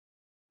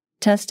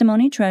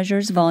Testimony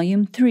Treasures,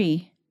 Volume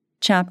 3,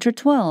 Chapter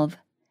 12,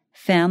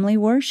 Family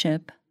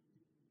Worship.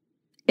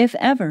 If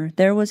ever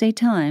there was a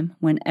time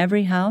when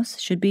every house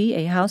should be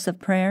a house of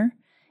prayer,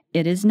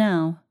 it is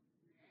now.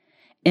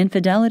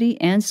 Infidelity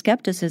and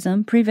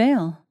skepticism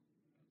prevail.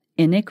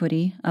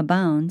 Iniquity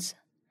abounds.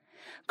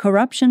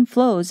 Corruption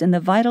flows in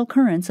the vital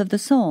currents of the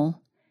soul,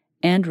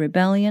 and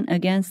rebellion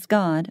against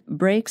God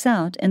breaks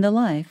out in the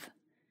life.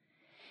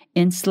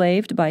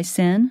 Enslaved by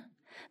sin,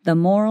 the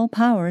moral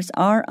powers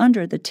are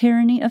under the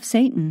tyranny of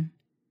Satan.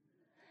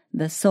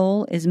 The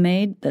soul is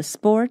made the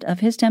sport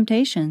of his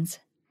temptations,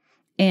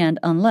 and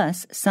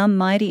unless some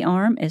mighty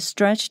arm is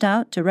stretched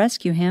out to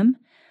rescue him,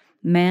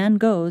 man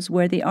goes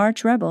where the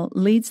arch-rebel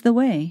leads the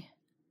way.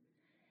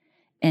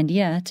 And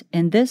yet,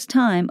 in this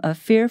time of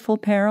fearful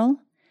peril,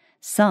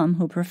 some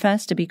who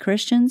profess to be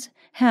Christians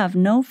have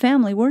no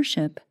family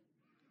worship.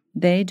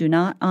 They do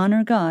not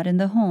honor God in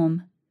the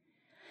home.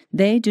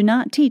 They do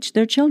not teach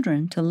their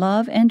children to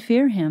love and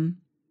fear Him.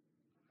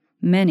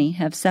 Many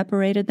have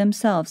separated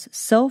themselves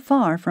so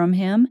far from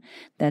Him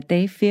that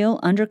they feel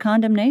under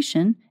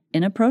condemnation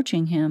in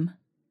approaching Him.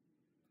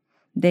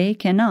 They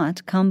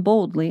cannot come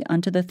boldly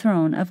unto the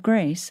throne of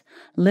grace,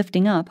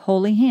 lifting up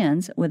holy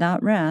hands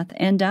without wrath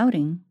and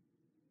doubting.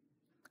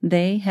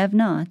 They have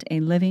not a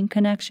living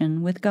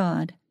connection with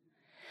God.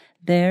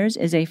 Theirs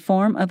is a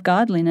form of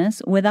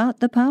godliness without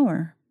the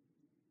power.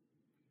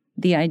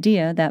 The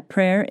idea that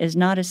prayer is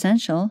not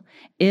essential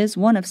is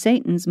one of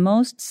Satan's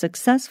most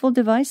successful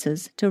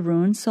devices to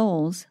ruin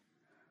souls.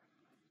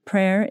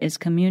 Prayer is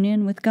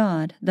communion with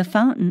God, the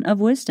fountain of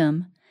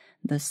wisdom,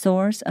 the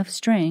source of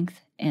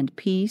strength and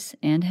peace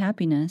and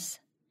happiness.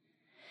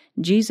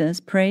 Jesus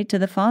prayed to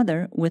the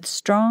Father with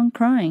strong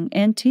crying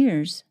and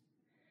tears.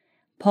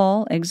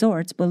 Paul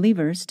exhorts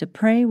believers to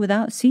pray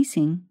without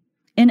ceasing,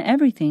 in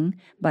everything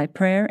by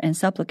prayer and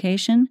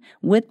supplication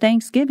with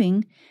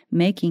thanksgiving,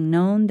 making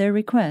known their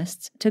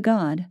requests to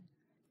God.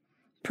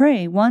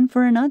 Pray one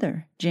for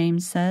another,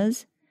 James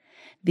says.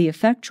 The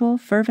effectual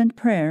fervent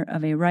prayer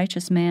of a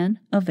righteous man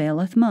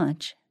availeth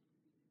much.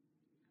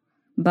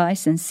 By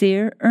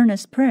sincere,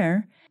 earnest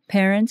prayer,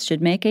 parents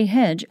should make a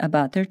hedge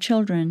about their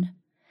children.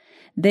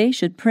 They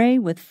should pray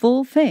with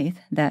full faith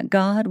that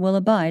God will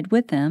abide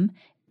with them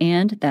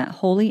and that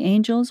holy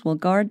angels will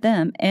guard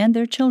them and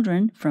their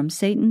children from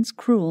Satan's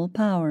cruel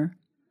power.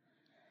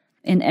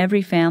 In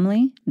every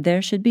family,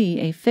 there should be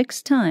a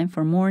fixed time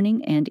for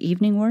morning and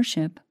evening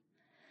worship.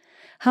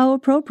 How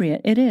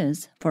appropriate it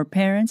is for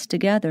parents to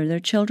gather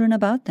their children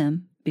about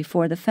them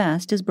before the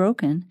fast is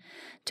broken,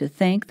 to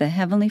thank the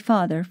Heavenly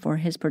Father for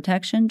His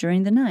protection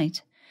during the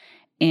night,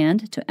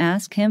 and to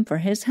ask Him for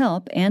His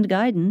help and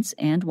guidance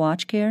and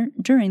watch care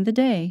during the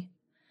day.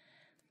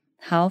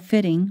 How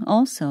fitting,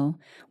 also,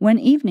 when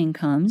evening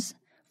comes,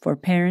 for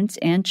parents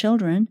and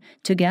children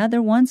to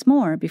gather once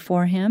more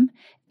before Him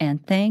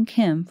and thank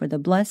Him for the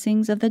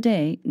blessings of the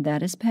day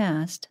that is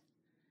past.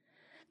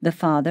 The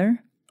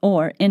father,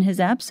 or in his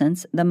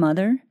absence the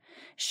mother,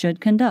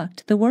 should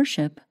conduct the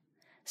worship,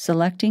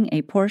 selecting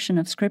a portion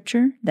of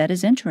Scripture that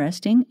is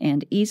interesting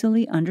and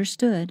easily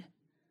understood.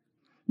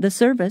 The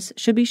service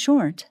should be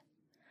short.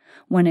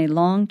 When a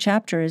long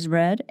chapter is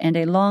read and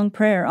a long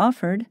prayer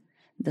offered,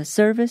 the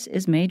service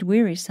is made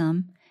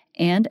wearisome,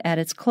 and at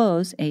its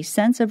close a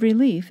sense of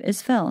relief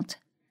is felt.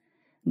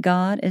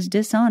 God is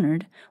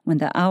dishonored when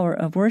the hour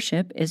of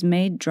worship is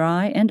made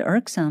dry and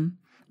irksome,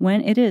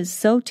 when it is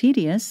so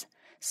tedious,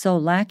 so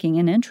lacking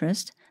in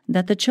interest,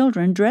 that the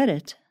children dread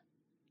it.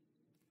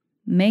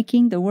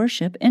 Making the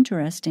worship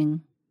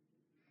interesting.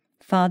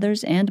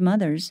 Fathers and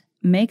mothers,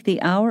 make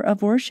the hour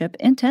of worship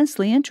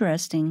intensely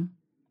interesting.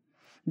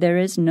 There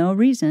is no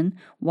reason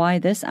why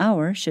this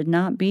hour should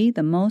not be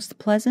the most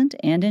pleasant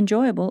and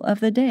enjoyable of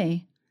the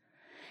day.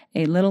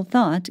 A little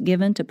thought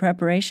given to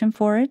preparation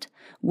for it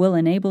will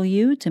enable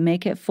you to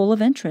make it full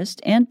of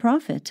interest and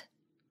profit.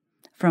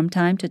 From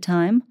time to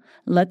time,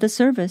 let the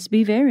service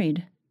be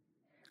varied.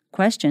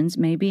 Questions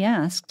may be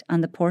asked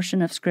on the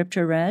portion of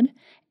Scripture read,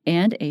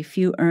 and a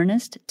few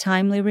earnest,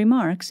 timely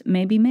remarks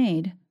may be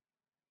made.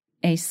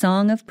 A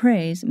song of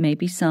praise may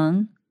be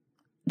sung.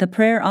 The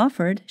prayer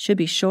offered should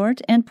be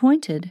short and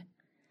pointed.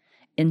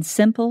 In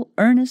simple,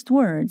 earnest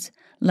words,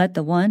 let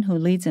the one who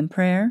leads in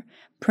prayer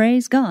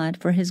praise God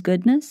for His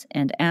goodness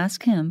and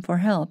ask Him for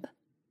help.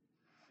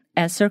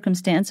 As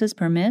circumstances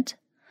permit,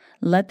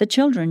 let the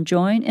children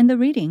join in the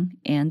reading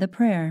and the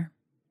prayer.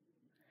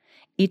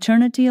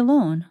 Eternity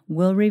alone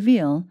will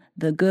reveal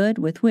the good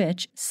with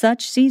which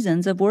such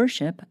seasons of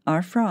worship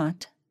are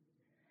fraught.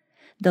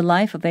 The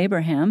life of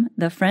Abraham,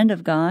 the friend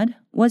of God,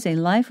 was a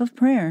life of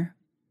prayer.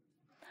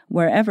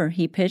 Wherever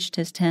he pitched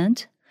his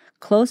tent,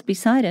 close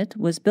beside it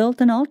was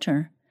built an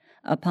altar,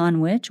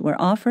 upon which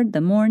were offered the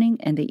morning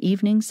and the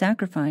evening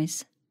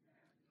sacrifice.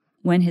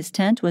 When his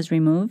tent was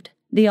removed,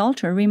 the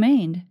altar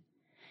remained,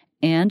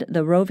 and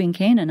the roving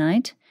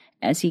Canaanite,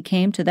 as he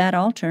came to that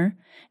altar,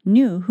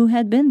 knew who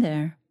had been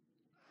there.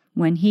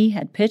 When he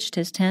had pitched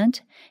his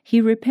tent,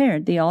 he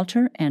repaired the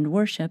altar and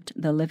worshipped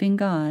the living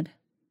God.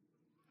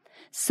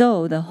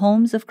 So the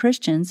homes of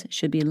Christians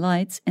should be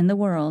lights in the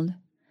world.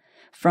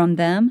 From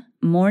them,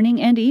 morning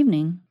and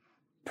evening,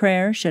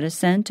 prayer should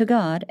ascend to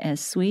God as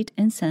sweet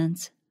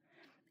incense.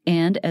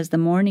 And as the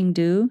morning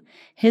dew,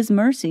 His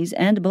mercies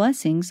and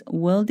blessings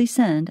will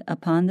descend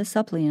upon the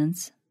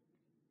suppliants.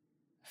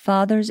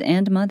 Fathers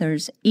and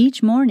mothers,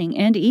 each morning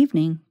and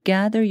evening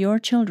gather your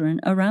children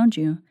around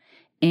you,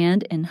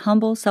 and in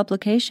humble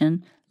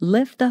supplication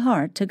lift the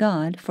heart to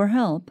God for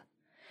help.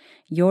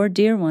 Your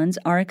dear ones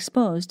are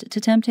exposed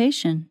to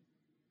temptation.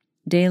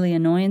 Daily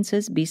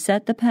annoyances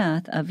beset the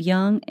path of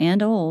young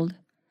and old.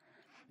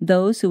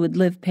 Those who would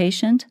live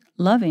patient,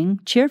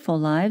 loving, cheerful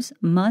lives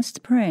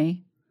must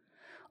pray.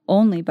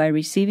 Only by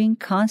receiving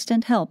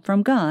constant help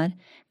from God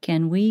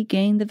can we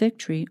gain the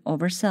victory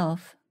over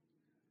self.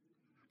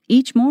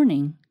 Each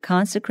morning,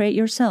 consecrate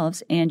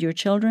yourselves and your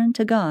children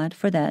to God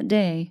for that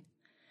day.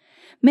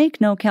 Make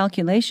no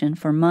calculation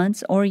for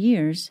months or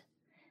years.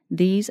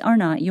 These are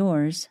not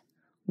yours.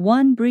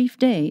 One brief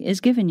day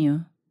is given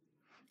you.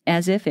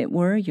 As if it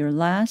were your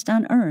last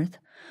on earth,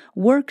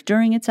 work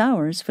during its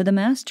hours for the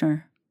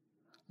Master.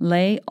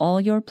 Lay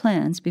all your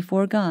plans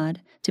before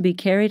God to be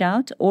carried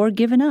out or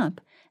given up,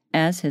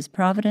 as His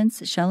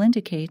providence shall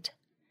indicate.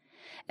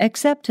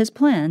 Accept His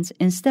plans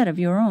instead of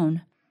your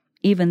own,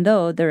 even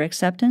though their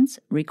acceptance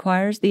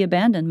requires the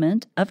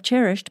abandonment of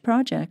cherished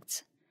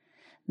projects.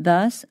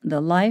 Thus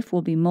the life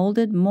will be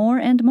molded more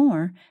and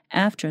more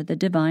after the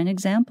divine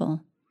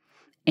example.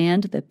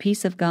 And the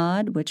peace of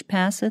God, which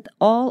passeth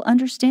all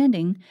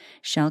understanding,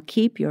 shall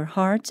keep your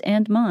hearts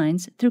and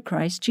minds through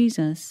Christ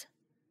Jesus.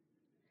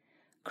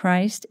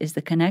 Christ is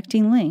the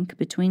connecting link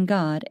between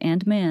God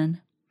and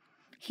man.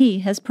 He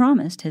has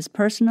promised His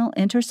personal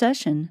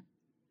intercession.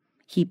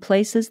 He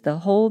places the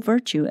whole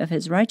virtue of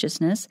His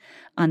righteousness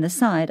on the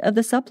side of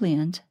the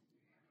suppliant.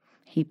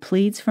 He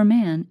pleads for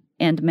man,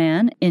 and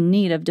man, in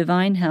need of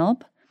divine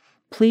help,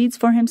 pleads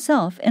for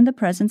himself in the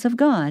presence of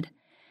God,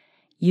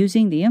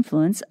 using the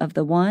influence of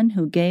the one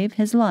who gave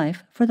His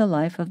life for the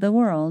life of the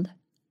world.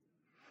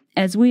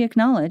 As we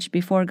acknowledge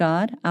before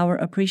God our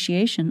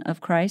appreciation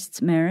of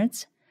Christ's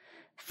merits,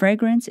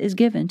 fragrance is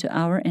given to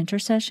our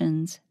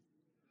intercessions.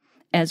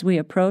 As we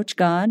approach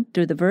God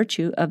through the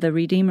virtue of the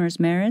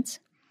Redeemer's merits,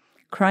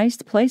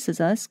 Christ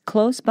places us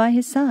close by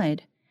His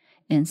side,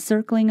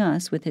 encircling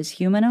us with His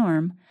human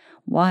arm,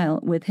 while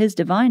with His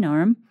divine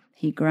arm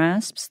He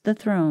grasps the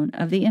throne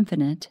of the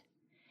infinite.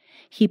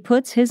 He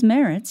puts His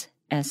merits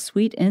as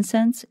sweet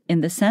incense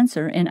in the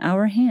censer in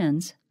our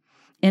hands,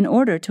 in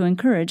order to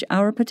encourage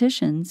our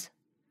petitions.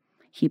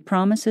 He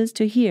promises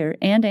to hear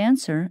and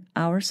answer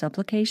our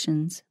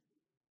supplications.